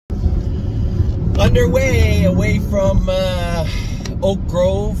Underway, away from Oak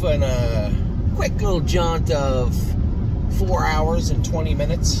Grove, and a quick little jaunt of 4 hours and 20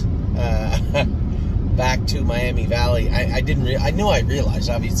 minutes back to Miami Valley. I knew I realized,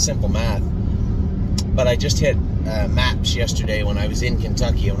 obviously it's simple math, but I just hit maps yesterday when I was in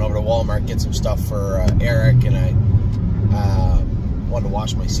Kentucky. I went over to Walmart, get some stuff for Eric, and I wanted to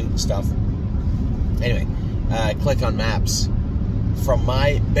wash my suit and stuff. Anyway, I click on maps from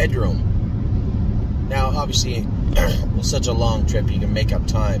my bedroom. Now, obviously, with such a long trip, you can make up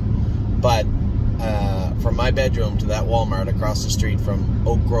time. But from my bedroom to that Walmart across the street from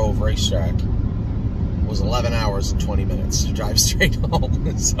Oak Grove Racetrack was 11 hours and 20 minutes to drive straight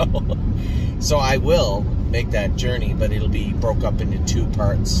home. So I will make that journey, but it'll be broke up into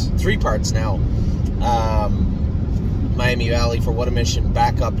three parts now. Miami Valley for what a mission,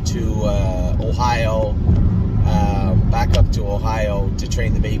 back up to Ohio. Back up to Ohio to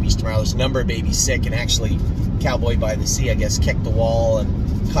train the babies tomorrow. There's a number of babies sick, and actually Cowboy by the Sea, I guess, kicked the wall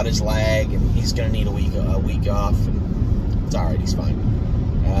and cut his leg, and he's going to need a week off, and it's alright, he's fine.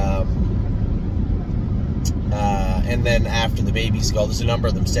 And then after the babies go, there's a number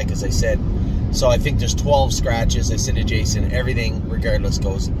of them sick, as I said. So I think there's 12 scratches. I said to Jason, everything, regardless,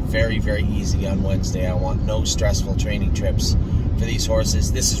 goes very, very easy on Wednesday. I want no stressful training trips for these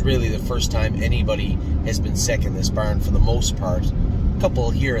horses. This is really the first time anybody has been sick in this barn, for the most part. A couple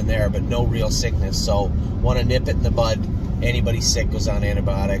here and there, but no real sickness. So want to nip it in the bud. Anybody sick goes on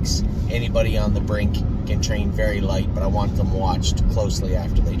antibiotics. Anybody on the brink can train very light, but I want them watched closely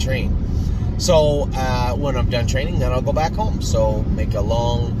after they train. So when I'm done training, then I'll go back home. So make a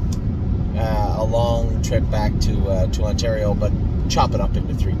long trip back to Ontario, but chop it up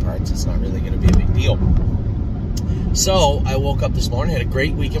into 3 parts. It's not really going to be a big deal. So I woke up this morning, had a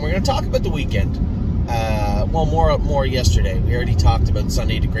great weekend. We're going to talk about the weekend. Well, more yesterday. We already talked about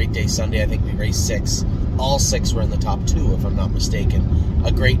Sunday. A great day Sunday. I think we raced 6. All 6 were in the top 2, if I'm not mistaken.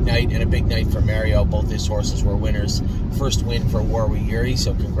 A great night and a big night for Mario. Both his horses were winners. First win for Warwick Yuri,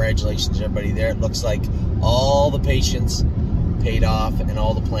 so congratulations to everybody there. It looks like all the patience paid off and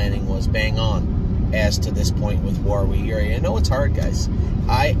all the planning was bang on as to this point with Warwick Yuri. I know it's hard, guys.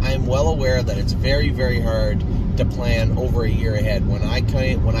 I'm well aware that it's very, very hard to plan over a year ahead. When I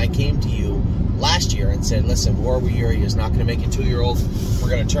came to you last year and said, listen, Warwick Yuri is not going to make a 2-year-old. We're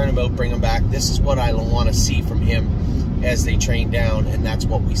going to turn him out, bring him back. This is what I want to see from him as they train down, and that's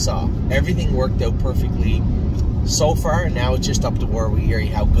what we saw. Everything worked out perfectly so far, and now it's just up to Warwick Yuri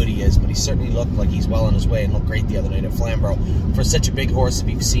how good he is, but he certainly looked like he's well on his way and looked great the other night at Flamborough. For such a big horse, if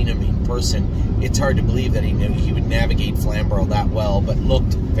you've seen him in person, it's hard to believe that he would navigate Flamborough that well, but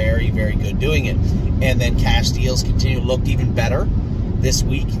looked very, very good doing it. And then Castiel's looked even better this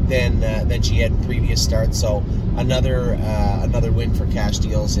week than she had in previous starts. So another win for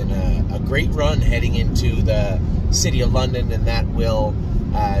Castiel's, and a great run heading into the City of London, and that will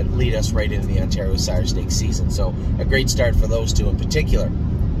lead us right into the Ontario Sire Stakes season. So a great start for those two in particular.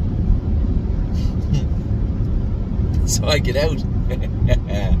 So I get out.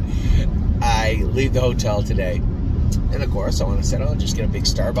 I leave the hotel today, and of course I want to say, I'll just get a big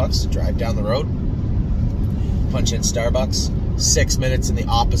Starbucks, drive down the road, punch in Starbucks, 6 minutes in the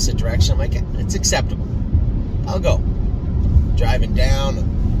opposite direction. I'm like, it's acceptable, I'll go. Driving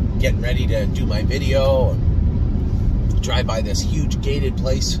down, getting ready to do my video, drive by this huge gated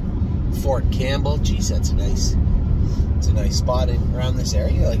place, Fort Campbell. Geez, it's a nice spot around this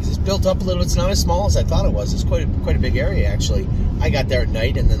area. Like, it's built up a little. It's not as small as I thought it was. It's quite a big area, actually. I got there at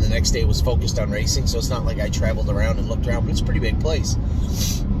night, and then the next day was focused on racing, so it's not like I traveled around and looked around, but it's a pretty big place.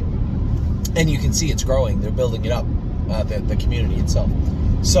 And you can see it's growing. They're building it up, the community itself.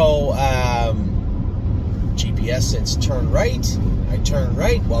 So GPS says turn right. I turn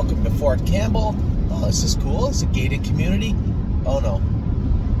right. Welcome to Fort Campbell. Oh, this is cool. It's a gated community. Oh, no.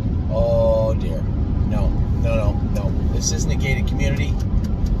 Oh, dear. No. This isn't a gated community.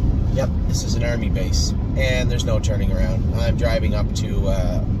 Yep, this is an army base. And there's no turning around. I'm driving up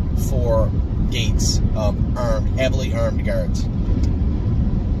to 4 gates of heavily armed guards.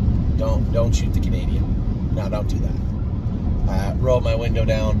 Don't shoot the Canadian. No, don't do that. Roll my window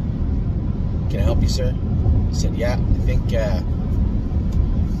down. Can I help you, sir? He said, yeah, I think I'm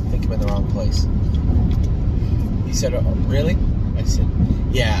in the wrong place. He said, oh, really? I said,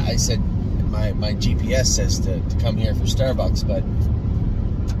 yeah. I said, my GPS says to come here for Starbucks, but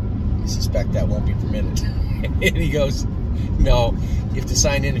I suspect that won't be permitted. And he goes, no, you have to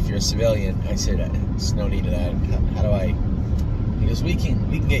sign in if you're a civilian. I said, there's no need of that. How do I? He goes, we can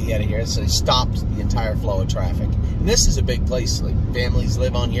get you out of here. So he stopped the entire flow of traffic. And this is a big place. Like, families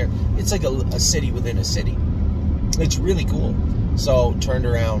live on here. It's like a city within a city. It's really cool. So turned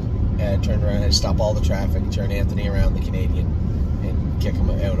around Turn around and stop all the traffic, turn Anthony around the Canadian, and kick him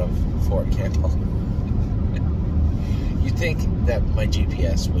out of Fort Campbell. You'd think that my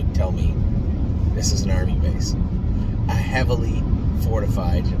GPS would tell me this is an army base, a heavily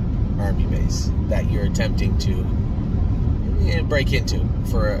fortified army base that you're attempting to break into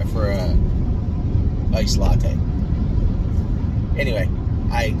for a iced latte. Anyway,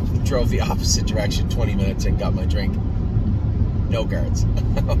 I drove the opposite direction 20 minutes and got my drink. No guards.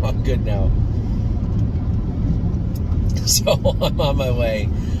 I'm good now. So I'm on my way.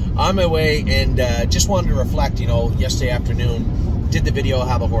 And just wanted to reflect, yesterday afternoon, did the video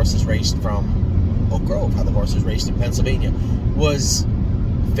how the horses raced from Oak Grove, how the horses raced in Pennsylvania. Was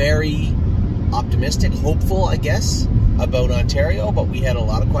very optimistic, hopeful, I guess, about Ontario, but we had a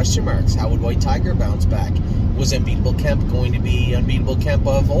lot of question marks. How would White Tiger bounce back? Was Unbeatable Kemp going to be Unbeatable Kemp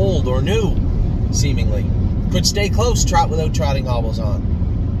of old or new, seemingly? Could stay close, trot without trotting hobbles on.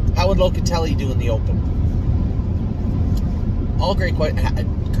 How would Locatelli do in the Open? All great questions.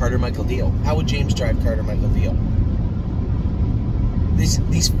 Carter Michael Deal. How would James drive Carter Michael Deal?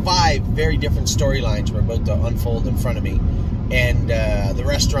 These 5 very different storylines were about to unfold in front of me. And the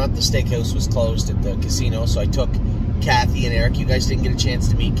restaurant, the steakhouse, was closed at the casino, so I took Kathy and Eric. You guys didn't get a chance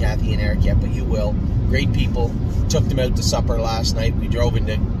to meet Kathy and Eric yet, but you will. Great people. Took them out to supper last night. We drove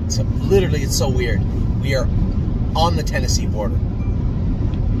into... Literally, it's so weird. We are on the Tennessee border.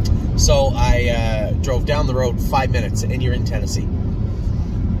 So I drove down the road 5 minutes, and you're in Tennessee.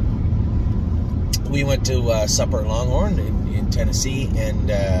 We went to supper at Longhorn in Tennessee and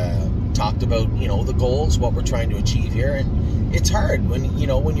talked about, the goals, what we're trying to achieve here. And it's hard when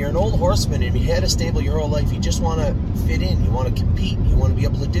you're an old horseman and you had a stable your whole life. You just want to fit in. You want to compete. You want to be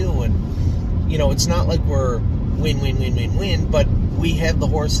able to do. And, it's not like we're win, but we have the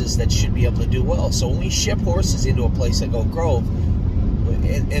horses that should be able to do well. So when we ship horses into a place like Oak Grove,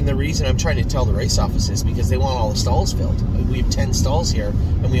 and the reason I'm trying to tell the race office is because they want all the stalls filled. We have 10 stalls here,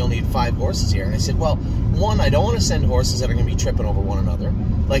 and we only need 5 horses here. And I said, well, one, I don't want to send horses that are going to be tripping over one another.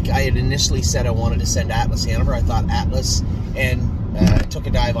 Like I had initially said I wanted to send Atlas Hanover. I thought Atlas and Took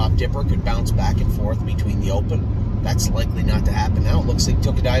a Dive Off Dipper could bounce back and forth between the Open. That's likely not to happen now. It looks like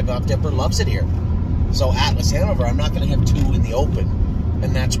Took a Dive Off Dipper loves it here. So Atlas Hanover, I'm not going to have 2 in the Open,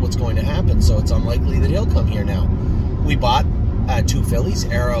 and that's what's going to happen. So it's unlikely that he'll come here now. We bought 2 fillies,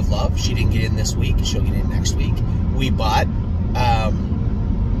 Era of Love. She didn't get in this week. She'll get in next week. We bought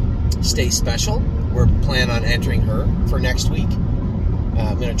Stay Special. We're planning on entering her for next week.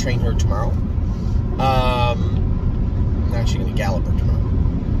 I'm going to train her tomorrow. I'm actually going to gallop her tomorrow.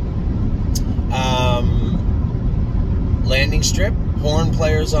 Landing Strip. Horn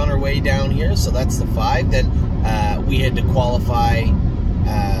Players on her way down here, so that's the 5. Then we had to qualify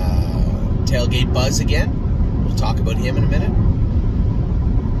Tailgate Buzz again. We'll talk about him in a minute.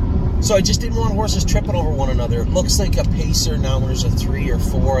 So I just didn't want horses tripping over one another. It looks like a pacer, now there's a 3 or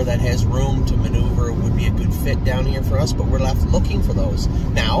 4 that has room to maneuver, would be a good fit down here for us, but we're left looking for those.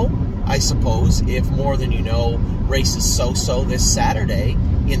 Now, I suppose, if more than you know, races so-so this Saturday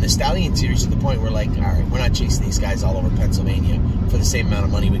in the Stallion Series, to the point where, like, all right, we're not chasing these guys all over Pennsylvania for the same amount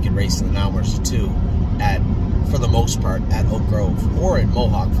of money we could race in the Malmers 2 for the most part, at Oak Grove, or in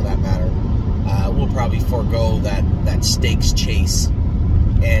Mohawk for that matter. We'll probably forego that stakes chase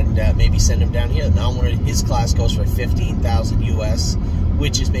and maybe send him down here. Now his class goes for $15,000 US,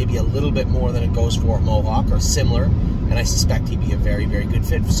 which is maybe a little bit more than it goes for at Mohawk, or similar, and I suspect he'd be a very, very good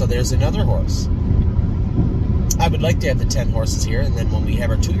fit. So there's another horse. I would like to have the 10 horses here, and then when we have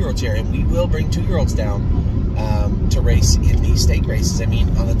our 2-year-olds here, and we will bring 2-year-olds down to race in these stake races. I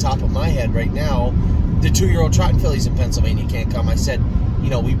mean, on the top of my head right now, the 2-year-old trotting fillies in Pennsylvania can't come. I said,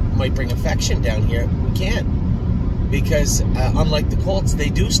 we might bring Affection down here. We can't, because unlike the Colts, they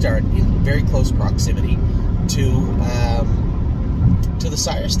do start in very close proximity to the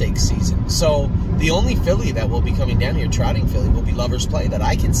Sire Stakes season. So the only filly that will be coming down here, trotting filly, will be Lover's Play that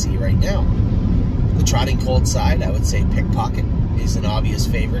I can see right now. The trotting Colt side, I would say Pickpocket is an obvious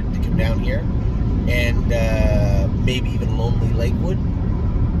favorite to come down here, and maybe even Lonely Lakewood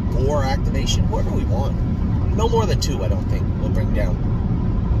or Activation, whatever we want. No more than 2, I don't think, we'll bring down.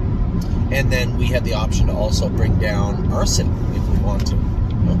 And then we have the option to also bring down Arson if we want to.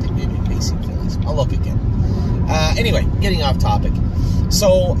 I don't think maybe Pacing fillies. I'll look again. Anyway, getting off topic.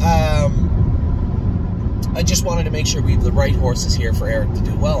 So, I just wanted to make sure we have the right horses here for Eric to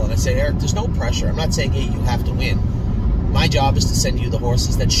do well. And I said, Eric, there's no pressure. I'm not saying, hey, you have to win. My job is to send you the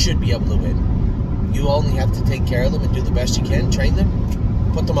horses that should be able to win. You only have to take care of them and do the best you can, train them,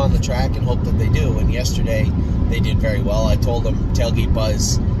 put them on the track, and hope that they do. And yesterday, they did very well. I told them Tailgate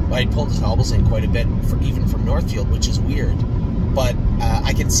Buzz, I pulled his hobbles in quite a bit, even from Northfield, which is weird. but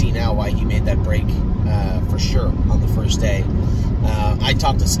I can see now why he made that break for sure on the first day. I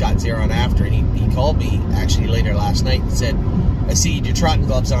talked to Scott Zeron after, and he called me actually later last night and said, I see your trotting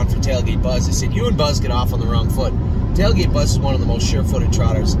gloves on for Tailgate Buzz. I said, you and Buzz get off on the wrong foot. Tailgate Buzz is one of the most sure-footed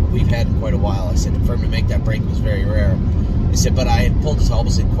trotters we've had in quite a while. I said, for him to make that break was very rare. I said, but I had pulled his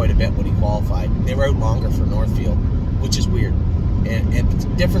hobbles in quite a bit when he qualified. They were out longer for Northfield, which is weird.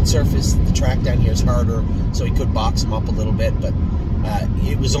 And different surface, the track down here is harder, so he could box him up a little bit, but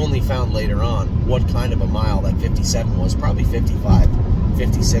it was only found later on what kind of a mile that 57 was. Probably 55,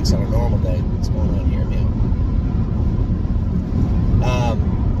 56 on a normal day. What's going on here, man?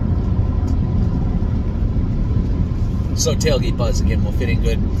 So Tailgate Buzz, again, will fit in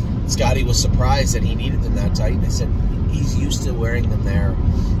good. Scotty was surprised that he needed them that tight. And I said, he's used to wearing them there,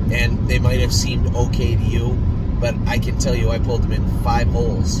 and they might have seemed okay to you, but I can tell you I pulled them in 5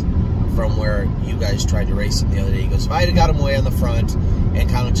 holes from where you guys tried to race him the other day. He goes, if I had got him way on the front and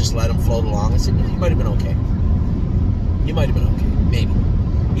kind of just let him float along, I said, yeah, you might have been okay. You might have been okay, maybe.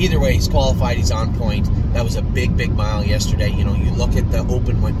 Either way, he's qualified, he's on point. That was a big, big mile yesterday. You know, you look at the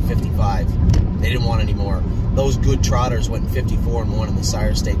Open, went 55. They didn't want any more. Those good trotters went 54 and won in the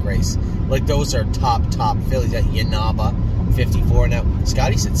Sire Stake race. Like, those are top fillies. That Yanaba, 54. Now,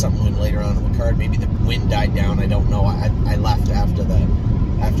 Scotty said something when later on in the card. Maybe the wind died down. I don't know. I left after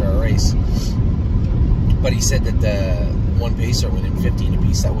our race. But he said that the one pacer went in 15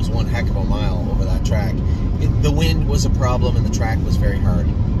 apiece. That was one heck of a mile over that track. The wind was a problem, and the track was very hard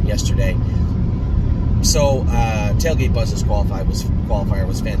yesterday. So Tailgate Buzz's qualifier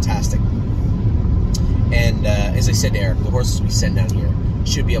was fantastic. And as I said to Eric, the horses we send down here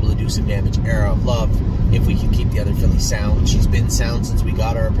should be able to do some damage. Era of Love, if we can keep the other filly sound. She's been sound since we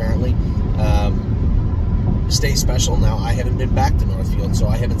got her, apparently. Stay Special. Now, I haven't been back to Northfield, so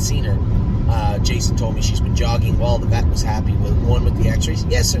I haven't seen her. Jason told me she's been jogging well. The vet was happy with the x-rays.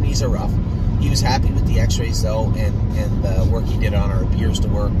 Yes, her knees are rough. He was happy with the x-rays, though, and the work he did on her appears to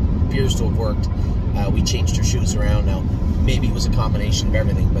have worked. We changed her shoes around. Now, maybe it was a combination of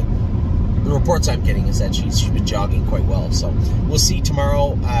everything, but the reports I'm getting is that she's been jogging quite well. So we'll see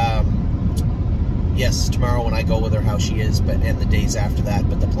tomorrow. Yes, tomorrow when I go with her, how she is, and the days after that.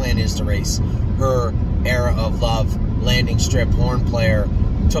 But the plan is to race her, Era of Love, Landing Strip, Horn Player,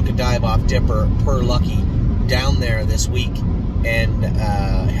 took a dive off Dipper, Per Lucky, down there this week, and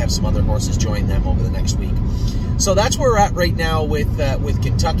have some other horses join them over the next week. So that's where we're at right now with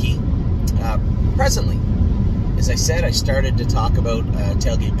Kentucky. Presently, as I said, I started to talk about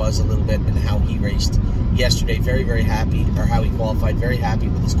Tailgate Buzz a little bit and how he raced yesterday. Very, very happy, or how he qualified. Very happy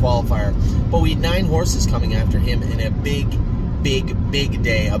with his qualifier. But we had 9 horses coming after him in a big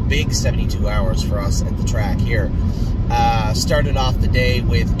day, a big 72 hours for us at the track here. Started off the day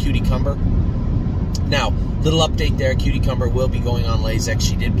with Cutie Cumber. Now, little update there. Cutie Cumber will be going on Lasix.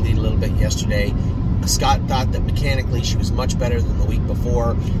 She did bleed a little bit yesterday. Scott thought that mechanically she was much better than the week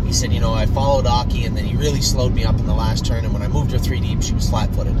before. He said, you know, I followed Aki, and then he really slowed me up in the last turn, and when I moved her 3 deep, she was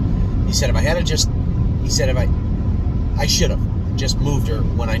flat-footed. He said, if I had to just, I should have just moved her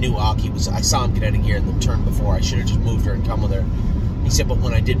when I knew Aki was, I saw him get out of gear in the turn before. I should have just moved her and come with her. He said, but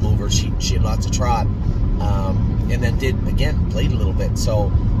when I did move her, she had lots of trot, and then played a little bit.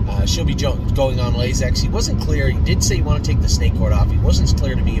 So she'll be going on Lasix. He wasn't clear. He did say he wanted to take the snake cord off. He wasn't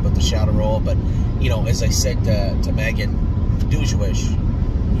clear to me about the shadow roll, but, you know, as I said to Megan, do as you wish.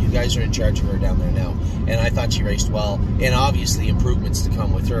 You guys are in charge of her down there now. And I thought she raced well, and obviously improvements to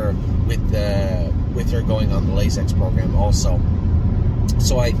come with her, with her going on the Lasix program also.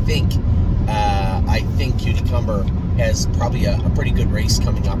 So I think Cutie Cumber has probably a pretty good race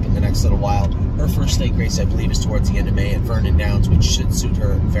coming up in the next little while. Her first stake race, I believe, is towards the end of May at Vernon Downs, which should suit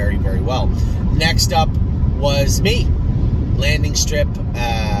her very, very well. Next up was me. Landing Strip,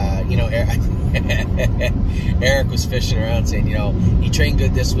 you know, Eric was fishing around saying, you know, he trained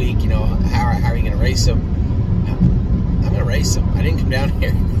good this week, you know, how are you going to race him? I'm going to race him. I didn't come down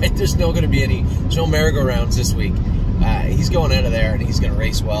here. There's no merry-go-rounds this week. He's going out of there, and he's going to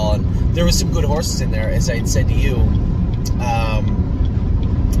race well. And there was some good horses in there, as I had said to you.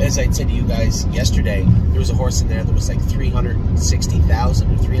 As I said to you guys yesterday, there was a horse in there that was like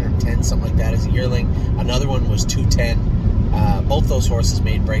 360,000 or 310, something like that, as a yearling. Another one was 210. Both those horses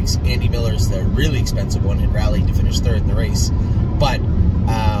made breaks. Andy Miller's, the really expensive one, had rallied to finish 3rd in the race. But,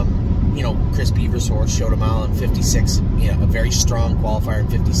 you know, Chris Beaver's horse showed a mile in 56, you know, a very strong qualifier in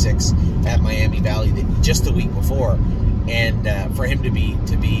 56 at Miami Valley just the week before. And for him for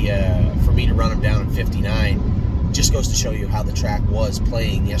me to run him down in 59, just goes to show you how the track was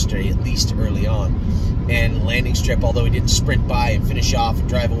playing yesterday, at least early on. And landing strip, although he didn't sprint by and finish off and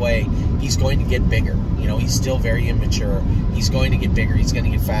drive away, he's going to get bigger. You know, he's still very immature. He's going to get bigger. He's going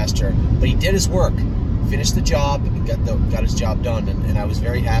to get faster. But he did his work, finished the job, got his job done, and I was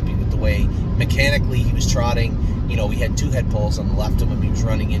very happy with the way mechanically he was trotting. You know, we had 2 head pulls on the left of him. He was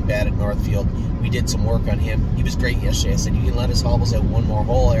running in bad at Northfield. We did some work on him. He was great yesterday. I said, you can let his hobbles out one more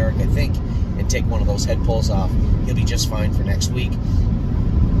hole, Eric, I think, and take one of those head pulls off. He'll be just fine for next week.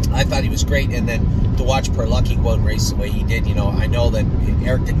 I thought he was great, and then to watch Perlucky go out and race the way he did, you know, I know that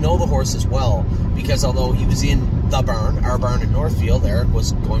Eric didn't know the horse as well, because although he was in the barn, our barn in Northfield, Eric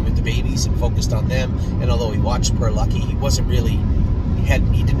was going with the babies and focused on them, and although he watched Perlucky, he wasn't really,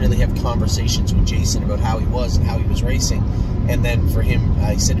 he didn't really have conversations with Jason about how he was and how he was racing. And then for him,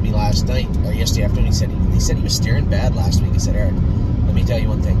 he said to me last night, or yesterday afternoon, he said he was steering bad last week. I said, Eric, let me tell you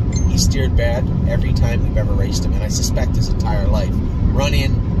one thing, he steered bad every time we've ever raced him, and I suspect his entire life. Run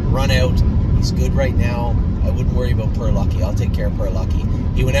in, run out. He's good right now. I wouldn't worry about Perlucky. I'll take care of Perlucky.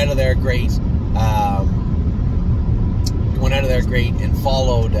 He went out of there great. And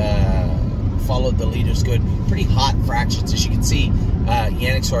followed the leaders good. Pretty hot fractions, as you can see.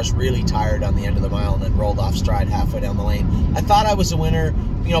 Yannick's horse really tired on the end of the mile and then rolled off stride halfway down the lane. I thought I was a winner.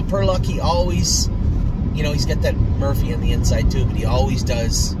 You know, Perlucky always, you know, he's got that Murphy on the inside too, but he always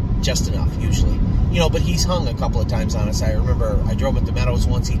does just enough, usually. You know, but he's hung a couple of times on us. I remember I drove at the Meadows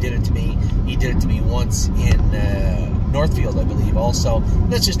once. He did it to me. He did it to me once in Northfield, I believe, also.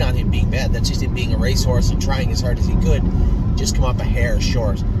 That's just not him being bad. That's just him being a racehorse and trying as hard as he could. Just come up a hair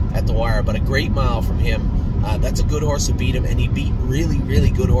short at the wire. But a great mile from him. That's a good horse to beat him, and he beat really,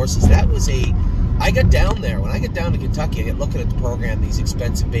 really good horses. That was I got down there. When I get down to Kentucky, I get looking at the program, these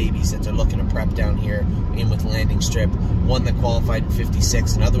expensive babies that they're looking to prep down here in with landing strip. One that qualified in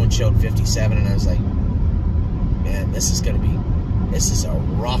 56, another one showed 57, and I was like, man, this is a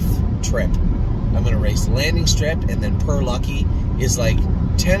rough trip. I'm going to race landing strip, and then Perlucky is like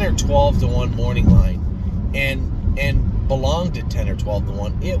 10 or 12 to 1 morning line, and belonged at 10 or 12 to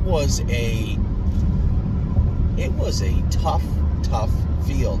 1. It was a tough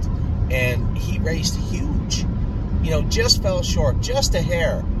field. And he raced huge. You know, just fell short, just a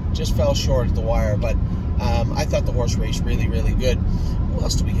hair. Just fell short at the wire. But I thought the horse raced really, really good. Who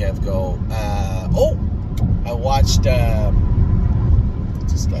else do we have go? I watched...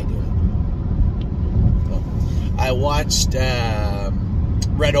 what's this guy doing? Oh. I watched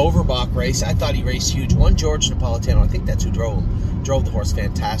Red Overbach race. I thought he raced huge. Won George Napolitano. I think that's who drove him. Drove the horse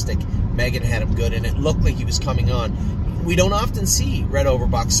fantastic. Megan had him good, and it looked like he was coming on. We don't often see Red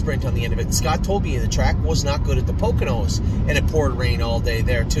Overbach sprint on the end of it. And Scott told me the track was not good at the Poconos, and it poured rain all day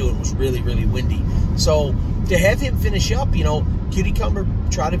there too. It was really, really windy. So to have him finish up, you know, Cutie Cumber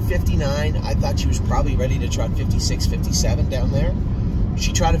trotted 59. I thought she was probably ready to trot 56, 57 down there.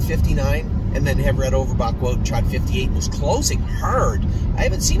 She trotted 59, and then have Red Overbach go out and trot 58. Was closing hard. I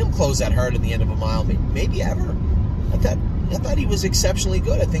haven't seen him close that hard in the end of a mile, maybe ever. I thought he was exceptionally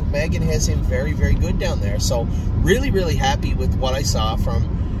good. I think Megan has him very, very good down there. So really, really happy with what I saw from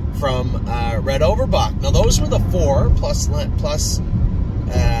Red Overbach. Now those were the 4 plus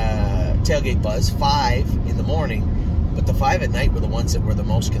tailgate buzz, 5 in the morning. But the 5 at night were the ones that were the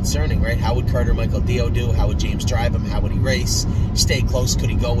most concerning, right? How would Carter Michael Dio do? How would James drive him? How would he race? Stay close? Could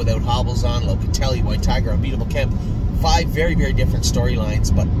he go without hobbles on? Locatelli, White Tiger, Unbeatable Kemp. 5 very, very different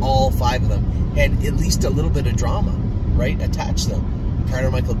storylines, but all 5 of them had at least a little bit of drama, right, attached to them.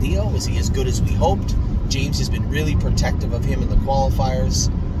 Carter Michael Dio, was he as good as we hoped? James has been really protective of him in the qualifiers.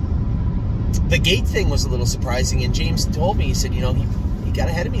 The gate thing was a little surprising, and James told me, he said, you know, he got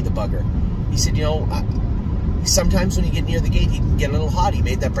ahead of me, the bugger. He said, you know, sometimes when you get near the gate, he can get a little hot. He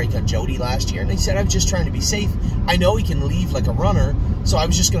made that break on Jody last year, and he said, I was just trying to be safe. I know he can leave like a runner, so I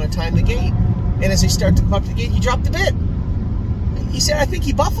was just going to time the gate. And as I start to come up to the gate, he dropped the bit. He said, I think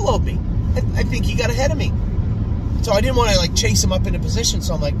he buffaloed me. I think he got ahead of me. So I didn't want to like chase him up into position,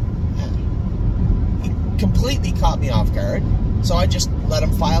 so I'm like, he completely caught me off guard. So I just let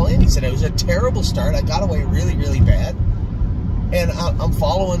him file in. He said, it was a terrible start. I got away really, really bad. And I'm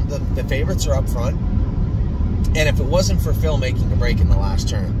following, the favorites are up front. And if it wasn't for Phil making a break in the last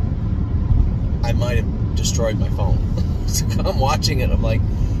turn, I might have destroyed my phone. So I'm watching it, I'm like,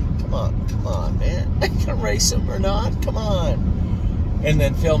 come on, man. I can race him or not? Come on. And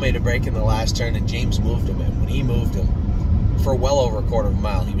then Phil made a break in the last turn, and James moved him. And when he moved him, for well over a quarter of a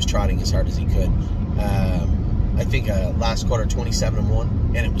mile, he was trotting as hard as he could. I think last quarter,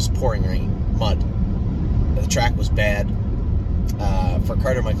 27-1, and it was pouring rain, mud. The track was bad. For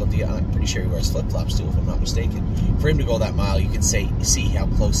Carter Michael Dio, I'm pretty sure he wears flip-flops too, if I'm not mistaken. For him to go that mile, you can see how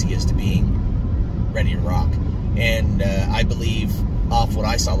close he is to being ready to rock. and I believe off what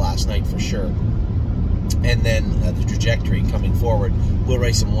I saw last night for sure. And then the trajectory coming forward, we'll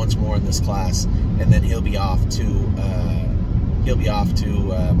race him once more in this class, and then he'll be off to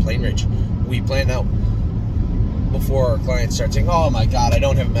Plain Ridge. We planned out before our clients start saying, "Oh my God, I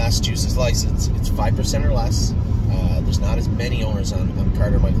don't have a Massachusetts license." It's 5% or less. There's not as many owners on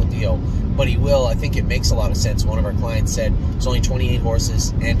Carter Michael Dio, but he will. I think it makes a lot of sense. One of our clients said there's only 28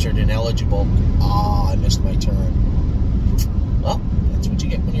 horses entered and eligible. I missed my turn. Well, that's what you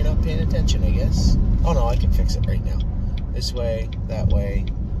get when you're not paying attention, I guess. Oh no, I can fix it right now. This way, that way.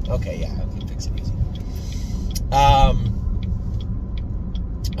 Okay, yeah, I can fix it easy.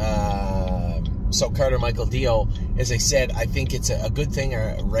 So Carter Michael Dio, as I said, I think it's a good thing.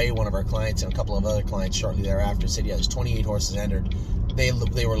 Ray, one of our clients, and a couple of other clients shortly thereafter said, yeah, there's 28 horses entered. They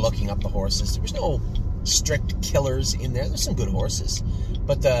were looking up the horses. There was no strict killers in there. There's some good horses.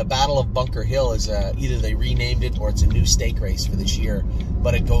 But the Battle of Bunker Hill is either they renamed it or it's a new stake race for this year.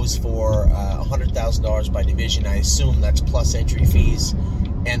 But it goes for $100,000 by division. I assume that's plus entry fees,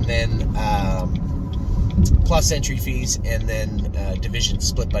 and then division,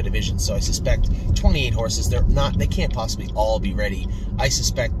 split by division. So I suspect 28 horses. They can't possibly all be ready. I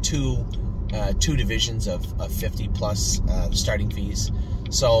suspect two divisions of 50 plus starting fees.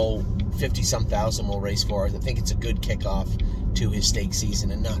 So 50-some thousand we'll race for. I think it's a good kickoff to his stake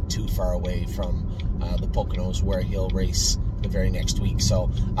season, and not too far away from the Poconos, where he'll race the very next week.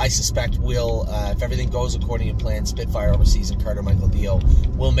 So I suspect we'll, if everything goes according to plan, Spitfire Overseas and Carter Michael Dio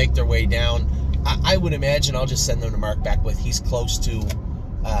will make their way down. I would imagine I'll just send them to Mark Beckwith. He's close to,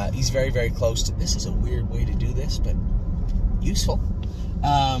 he's very, very close to, this is a weird way to do this, but useful.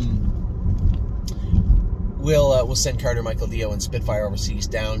 We'll send Carter Michael Dio and Spitfire Overseas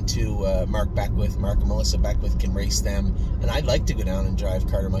down to Mark Beckwith. Mark and Melissa Beckwith can race them. And I'd like to go down and drive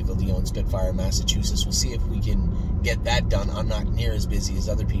Carter Michael Dio and Spitfire in Massachusetts. We'll see if we can get that done. I'm not near as busy as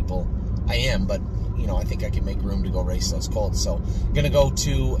other people. I am, but you know, I think I can make room to go race those colts. So I'm going to go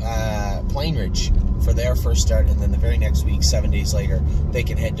to Plain Ridge for their first start, and then the very next week, 7 days later, they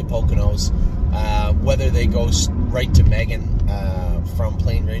can head to Poconos. Whether they go right to Megan from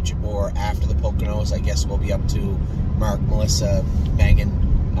Plain Ridge or after the Poconos, I guess will be up to Mark, Melissa, Megan.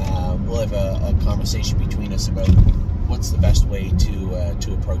 We'll have a conversation between us about what's the best way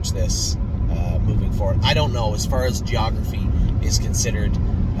to approach this moving forward. I don't know as far as geography is considered,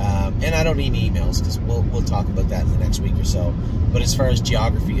 and I don't need emails because we'll talk about that in the next week or so. But as far as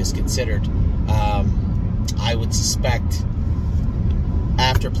geography is considered, I would suspect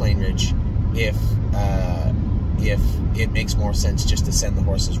after Plain Ridge, if it makes more sense just to send the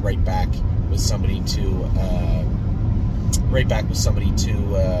horses right back with somebody to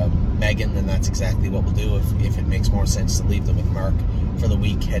Megan, then that's exactly what we'll do. If it makes more sense to leave them with Mark for the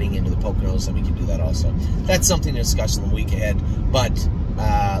week heading into the Poconos, then we can do that also. That's something to discuss in the week ahead. But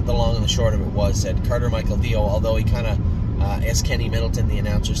the long and the short of it was that Carter Michael Dio, although he kind of, as Kenny Middleton, the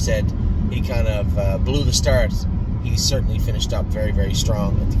announcer, said, he kind of blew the start, he certainly finished up very, very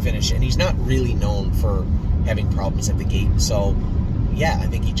strong at the finish. And he's not really known for having problems at the gate. So, yeah, I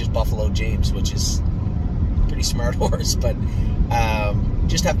think he just buffaloed James, which is a pretty smart horse. But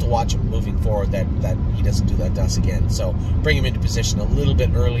just have to watch him moving forward that he doesn't do that to us again. So bring him into position a little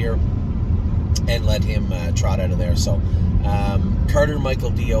bit earlier and let him trot out of there. So Carter Michael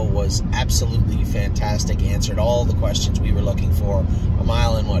Dio was absolutely fantastic, answered all the questions we were looking for. A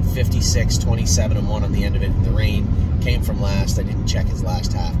mile in, 56, 27 and 1 on the end of it in the rain. Came from last. I didn't check his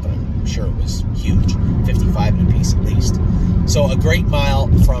last half, but I'm sure it was huge. 55 and a piece at least. So a great mile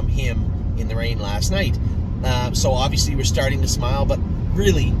from him in the rain last night. So obviously we're starting to smile, but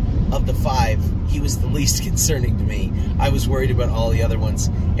really, of the 5, he was the least concerning to me. I was worried about all the other ones,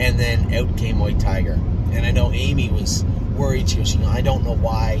 and then out came White Tiger. And I know Amy was worried. She goes, I don't know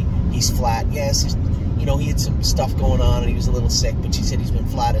why he's flat. Yes, he had some stuff going on, and he was a little sick, but she said he's been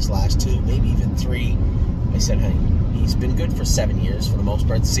flat his last 2, maybe even 3. I said, honey, he's been good for 7 years for the most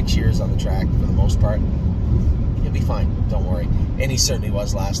part, 6 years on the track for the most part. He'll be fine, don't worry. And he certainly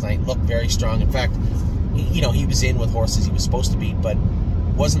was last night. Looked very strong. In fact, he was in with horses he was supposed to beat, but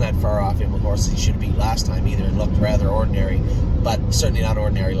wasn't that far off in with horses he should have beat last time either, and looked rather ordinary, but certainly not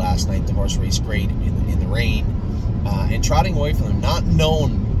ordinary last night. The horse raced great in the rain, and trotting away from them. Not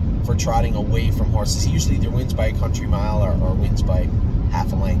known for trotting away from horses. He usually either wins by a country mile or wins by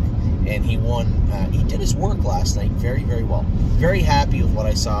half a length, and he won. He did his work last night very, very well. Very happy with what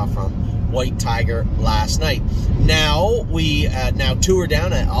I saw from White Tiger last night. Now we two are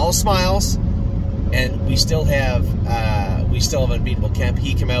down at all smiles. And we still have Unbeatable Kemp.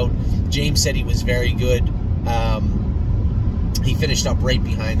 He came out. James said he was very good. He finished up right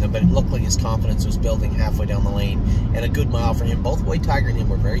behind them, but it looked like his confidence was building halfway down the lane, and a good mile for him. Both White Tiger and him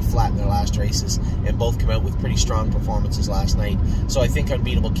were very flat in their last races, and both come out with pretty strong performances last night. So I think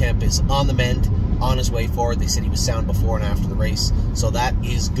Unbeatable Kemp is on the mend, on his way forward. They said he was sound before and after the race, so that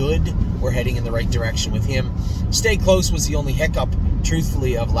is good. We're heading in the right direction with him. Stay Close was the only hiccup,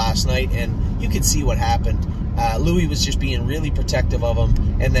 truthfully, of last night, and you could see what happened. Louis was just being really protective of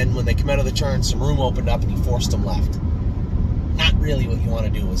him, and then when they come out of the turn, some room opened up and he forced him left. Not really what you want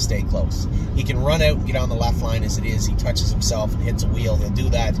to do with Stay Close. He can run out and get on the left line as it is. He touches himself and hits a wheel. He'll do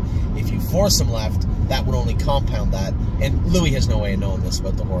that. If you force him left, that would only compound that. And Louis has no way of knowing this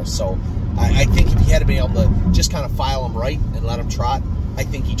about the horse. So I think if he had been able to just kind of file him right and let him trot, I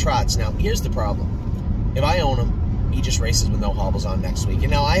think he trots. Now, here's the problem. If I own him, he just races with no hobbles on next week. And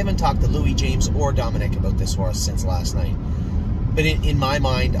now I haven't talked to Louis, James, or Dominic about this horse since last night. But in my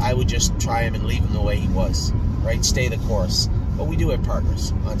mind, I would just try him and leave him the way he was. Right? Stay the course. But we do have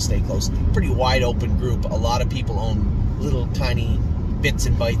partners on Stay Close. Pretty wide open group. A lot of people own little tiny bits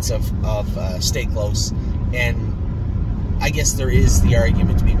and bites of Stay Close. And I guess there is the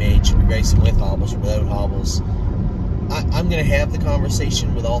argument to be made. Should we race him with hobbles or without hobbles? I'm going to have the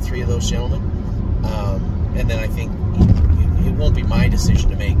conversation with all three of those gentlemen. And then I think it won't be my decision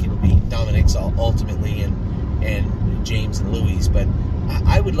to make. It'll be Dominic's ultimately and James and Louis. But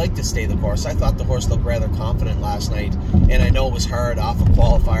I would like to stay the course. I thought the horse looked rather confident last night, and I know it was hard off a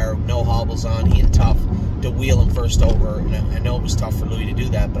qualifier, no hobbles on, he and Tough to wheel him first over, and I know it was tough for Louis to do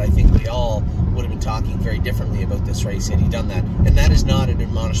that, but I think we all would have been talking very differently about this race had he done that, and that is not an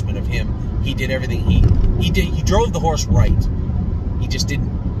admonishment of him. He did everything he did. He drove the horse right. He just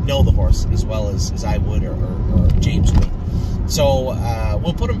didn't know the horse as well as I would or James would. So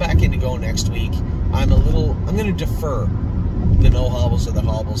we'll put him back in to go next week. I'm going to defer the no hobbles or the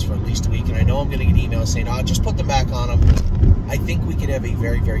hobbles for at least a week, and I know I'm going to get emails saying, "Oh, just put them back on him." I think we could have a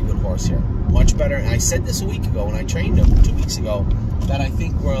very, very good horse here, much better. And I said this a week ago when I trained him 2 weeks ago, that I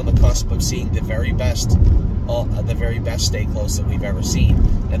think we're on the cusp of seeing the very best Stay Close that we've ever seen,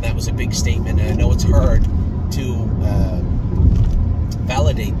 and that was a big statement. And I know it's hard to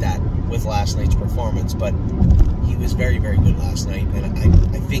validate that with last night's performance, but he was very, very good last night, and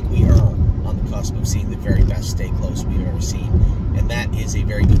I think we are on the cusp of seeing the very best Stay Close we've ever seen, and that is a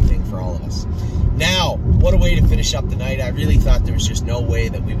very good thing for all of us. Now, what a way to finish up the night. I really thought there was just no way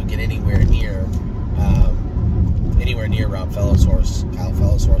that we would get anywhere near Rob Fellow's horse, Kyle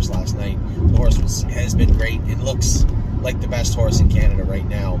Fellow's horse last night. The horse has been great and looks like the best horse in Canada right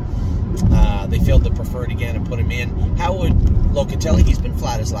now. They failed to preferred again and put him in. How would Locatelli? He's been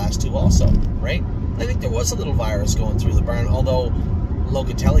flat his last two also, right? I think there was a little virus going through the barn, although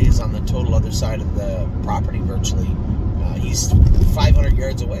Locatelli is on the total other side of the property virtually. He's 500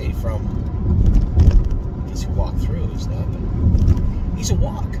 yards away from, I guess you walk through, he's not, but he's a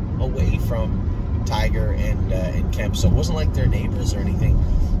walk away from Tiger and Kemp, so it wasn't like they're neighbors or anything.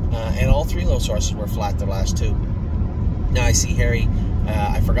 And all three of those horses were flat their last two. Now I see Harry,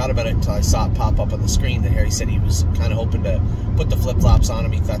 I forgot about it until I saw it pop up on the screen that Harry said he was kind of hoping to put the flip-flops on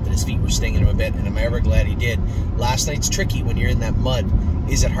him. He thought that his feet were stinging him a bit, and I'm ever glad he did. Last night's tricky when you're in that mud.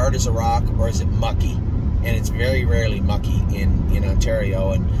 Is it hard as a rock or is it mucky? And it's very rarely mucky in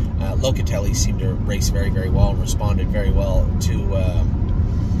Ontario, and Locatelli seemed to race very, very well and responded very well to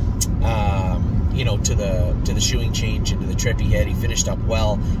to the shoeing change and to the trip he had. He finished up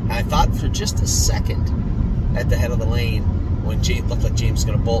well. And I thought for just a second at the head of the lane when it looked like James was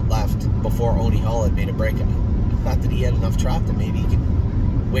going to bolt left before Oni Hall had made a break. I thought that he had enough trot that maybe he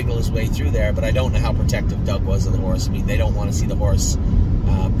could wiggle his way through there, but I don't know how protective Doug was of the horse. I mean, they don't want to see the horse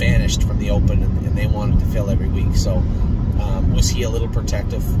banished from the Open, and they wanted to fill every week. So was he a little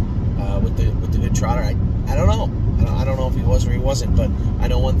protective with the good trotter? I don't know. I don't know if he was or he wasn't, but I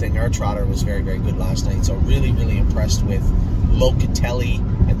know one thing, our trotter was very, very good last night, so really, really impressed with Locatelli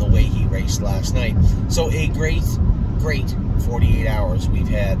and the way he raced last night. So a great 48 hours we've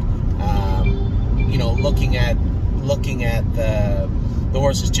had. Looking at the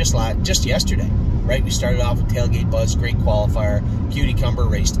horses just yesterday, right? We started off with Tailgate Buzz, great qualifier. Cutie Cumber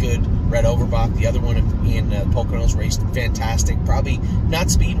raced good. Red Overbach, the other one in Poconos, raced fantastic. Probably not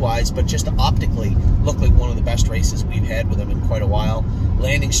speed-wise, but just optically looked like one of the best races we've had with him in quite a while.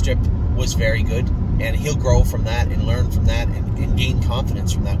 Landing Strip was very good, and he'll grow from that and learn from that and gain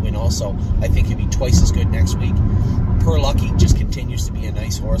confidence from that win also. I think he'll be twice as good next week. Per Lucky just continues to be a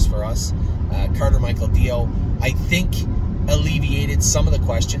nice horse for us. Carter Michael Dio, I think, alleviated some of the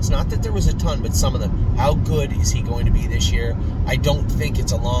questions. Not that there was a ton, but some of them. How good is he going to be this year? I don't think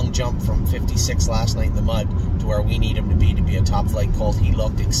it's a long jump from 56 last night in the mud to where we need him to be a top-flight colt. He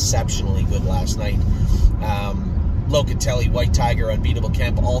looked exceptionally good last night. Locatelli, White Tiger, Unbeatable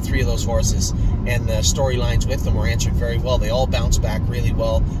Kemp, all three of those horses, and the storylines with them were answered very well. They all bounced back really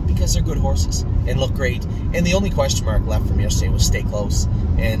well because they're good horses and look great. And the only question mark left from yesterday was stay close.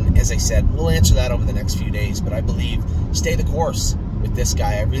 And as I said, we'll answer that over the next few days, but I believe stay the course with this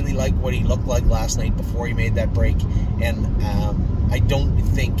guy. I really like what he looked like last night before he made that break, and I don't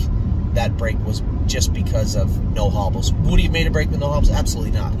think that break was just because of no hobbles. Would he have made a break with no hobbles?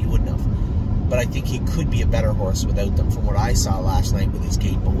 Absolutely not. He wouldn't have. But I think he could be a better horse without them from what I saw last night with his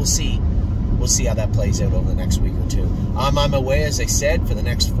gait. But we'll see. We'll see how that plays out over the next week or two. I'm on my way, as I said, for the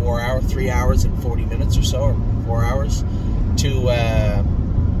next 3 hours and 40 minutes or so, or 4 hours, to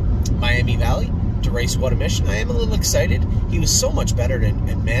Miami Valley to race What a Mission. I am a little excited. He was so much better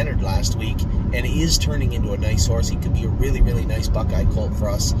and mannered last week, and he is turning into a nice horse. He could be a really, really nice Buckeye colt for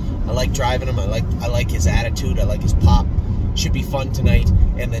us. I like driving him. I like his attitude. I like his pop. Should be fun tonight.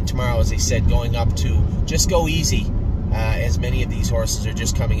 And then tomorrow, as I said, going up to just go easy, as many of these horses are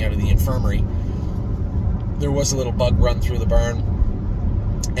just coming out of the infirmary. There was a little bug run through the barn,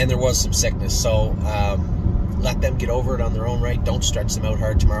 and there was some sickness. So let them get over it on their own right. Don't stretch them out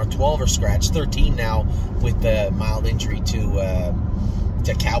hard tomorrow. 12 are scratched. 13 now with the mild injury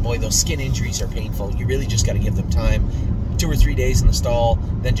to Cowboy. Those skin injuries are painful. You really just got to give them time. 2 or 3 days in the stall,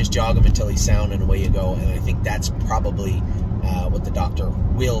 then just jog him until he's sound, and away you go. And I think that's probably what the doctor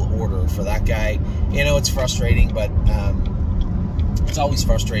will order for that guy. You know, it's frustrating, but it's always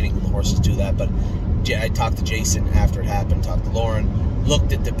frustrating when the horses do that. But I talked to Jason after it happened, talked to Lauren,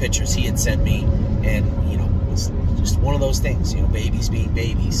 looked at the pictures he had sent me, and, you know, it's just one of those things, you know, babies being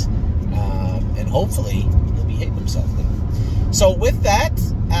babies. And hopefully he'll behave himself. So with that,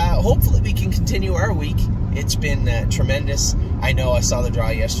 hopefully we can continue our week. It's been tremendous. I know I saw the draw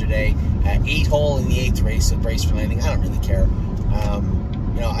yesterday. 8 hole in the 8th race at Brace for Landing. I don't really care.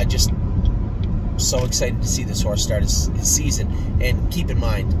 You know, I just so excited to see this horse start his season. And keep in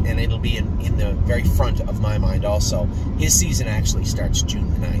mind, and it'll be in the very front of my mind also, his season actually starts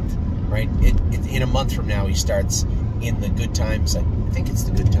June the 9th, right? In a month from now, he starts in the Good Times. I think it's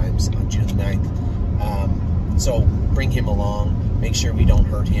the Good Times on June the 9th. So bring him along. Make sure we don't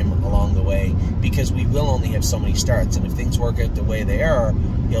hurt him along the way, because we will only have so many starts. And if things work out the way they are,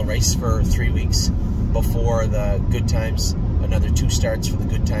 he'll race for 3 weeks before the Good Times. Another 2 starts for the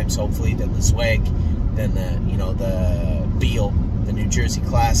Good Times, hopefully. Then the Swag, then the Beal, the New Jersey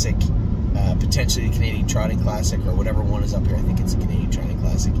Classic, potentially the Canadian Trotting Classic, or whatever one is up here. I think it's the Canadian Trotting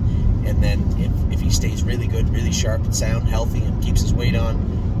Classic. And then if he stays really good, really sharp and sound, healthy, and keeps his weight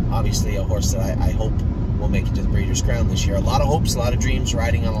on, obviously a horse that I hope will make it to the Breeders' Crown this year. A lot of hopes, a lot of dreams,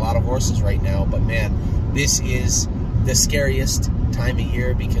 riding on a lot of horses right now. But man, this is the scariest time of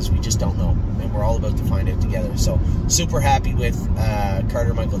year because we just don't know, and we're all about to find out together. So super happy with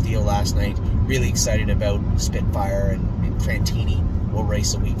Carter Michael Deal last night. Really excited about Spitfire and Crantini. Will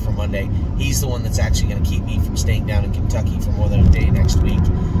race a week from Monday. He's the one that's actually going to keep me from staying down in Kentucky for more than a day next week.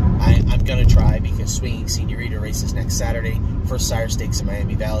 I'm going to try, because Swinging Senorita races next Saturday, first Sire Stakes in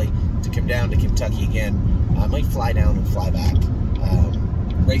Miami Valley, to come down to Kentucky again. I might fly down and fly back.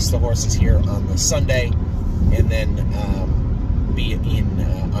 Race the horses here on the Sunday, and then be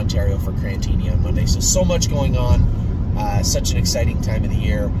in Ontario for Crantini on Monday. So much going on. Such an exciting time of the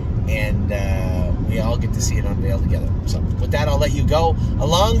year. And we all get to see it unveiled together. So with that, I'll let you go. A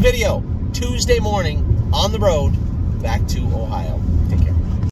long video, Tuesday morning, on the road, back to Ohio.